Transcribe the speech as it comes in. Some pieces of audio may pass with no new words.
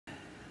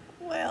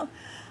Well,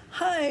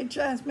 hi,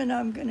 Jasmine.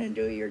 I'm going to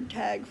do your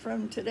tag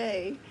from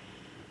today.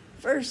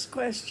 First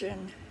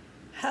question.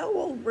 How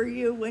old were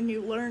you when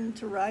you learned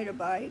to ride a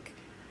bike?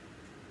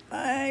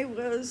 I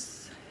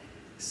was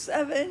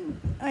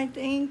 7, I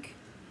think.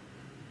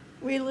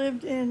 We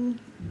lived in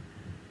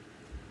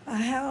a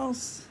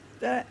house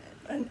that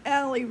an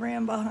alley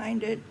ran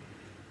behind it.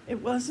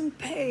 It wasn't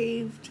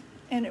paved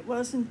and it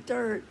wasn't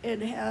dirt.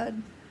 It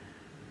had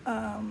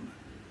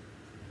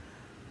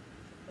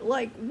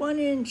like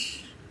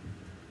 1-inch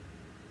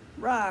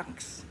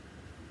rocks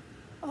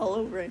all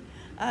over it.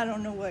 I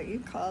don't know what you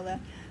call that.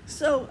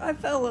 So I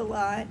fell a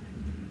lot.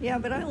 Yeah,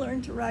 but I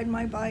learned to ride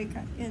my bike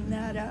in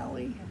that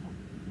alley.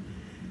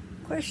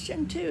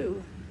 Question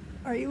 2.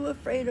 Are you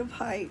afraid of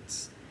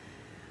heights?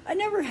 I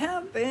never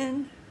have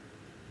been.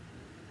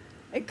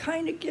 It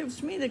kind of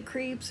gives me the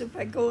creeps if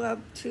I go up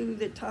to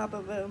the top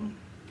of a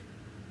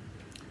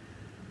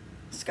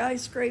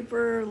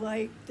skyscraper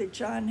like the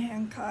John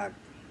Hancock,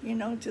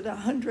 to the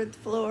 100th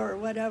floor or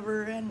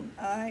whatever,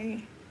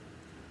 and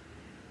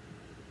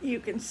you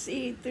can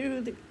see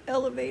through the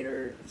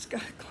elevator. It's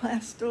got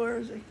glass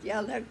doors.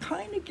 Yeah, that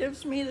kind of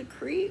gives me the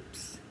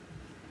creeps.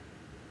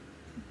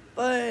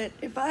 But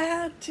if I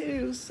had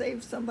to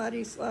save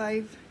somebody's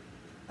life,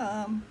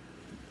 I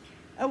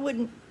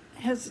wouldn't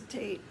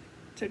hesitate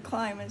to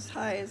climb as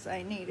high as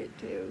I needed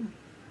to.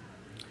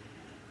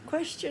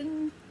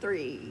 Question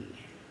 3.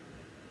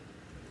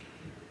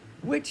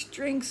 Which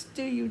drinks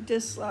do you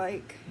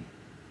dislike?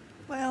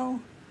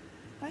 Well,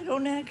 I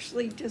don't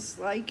actually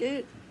dislike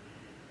it,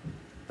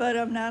 but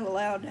I'm not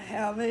allowed to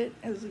have it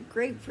as a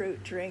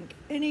grapefruit drink.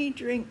 Any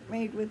drink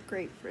made with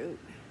grapefruit.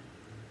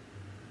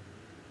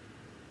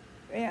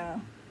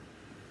 Yeah.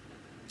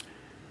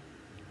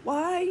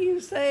 Why, you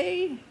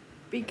say?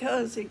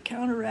 Because it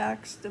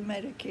counteracts the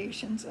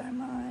medications I'm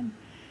on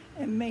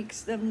and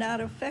makes them not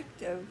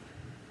effective.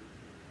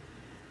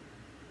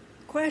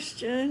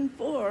 Question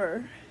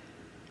 4.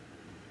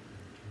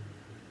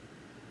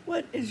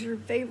 What is your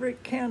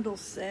favorite candle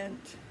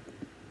scent?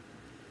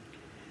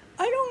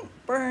 I don't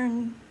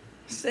burn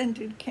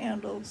scented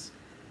candles,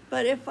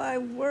 but if I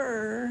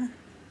were,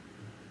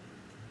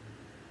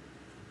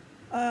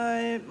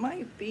 it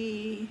might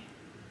be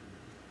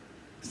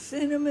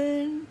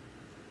cinnamon,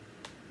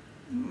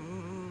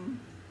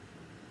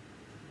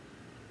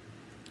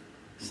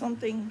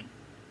 something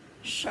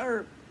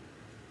sharp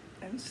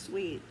and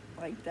sweet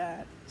like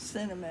that.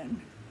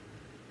 Cinnamon.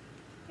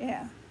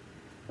 Yeah,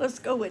 let's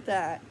go with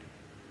that.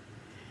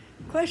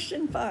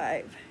 Question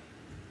 5.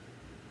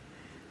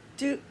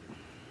 The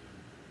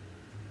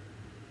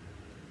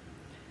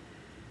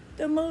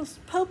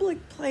most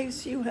public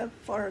place you have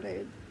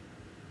farted,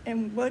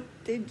 and what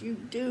did you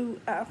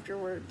do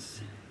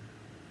afterwards?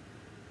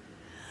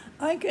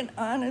 I can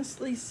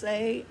honestly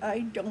say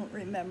I don't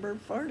remember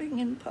farting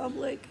in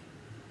public,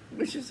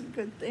 which is a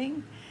good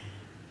thing.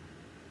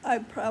 I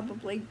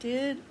probably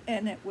did,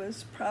 and it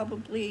was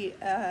probably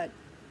at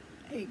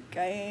a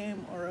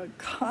game or a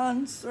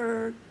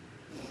concert.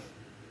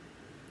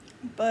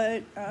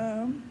 But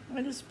I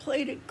just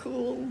played it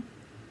cool.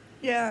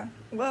 Yeah,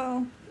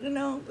 well,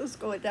 let's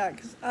go with that,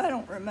 because I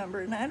don't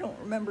remember, and I don't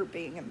remember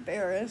being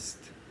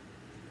embarrassed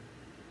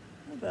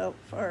about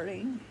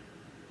farting.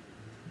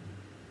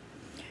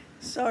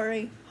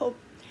 Sorry, hope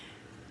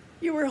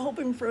you were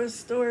hoping for a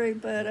story,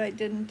 but I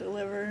didn't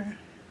deliver.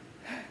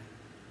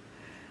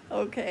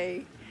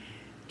 Okay,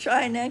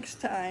 try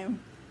next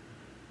time.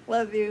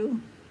 Love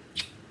you.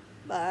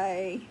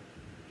 Bye.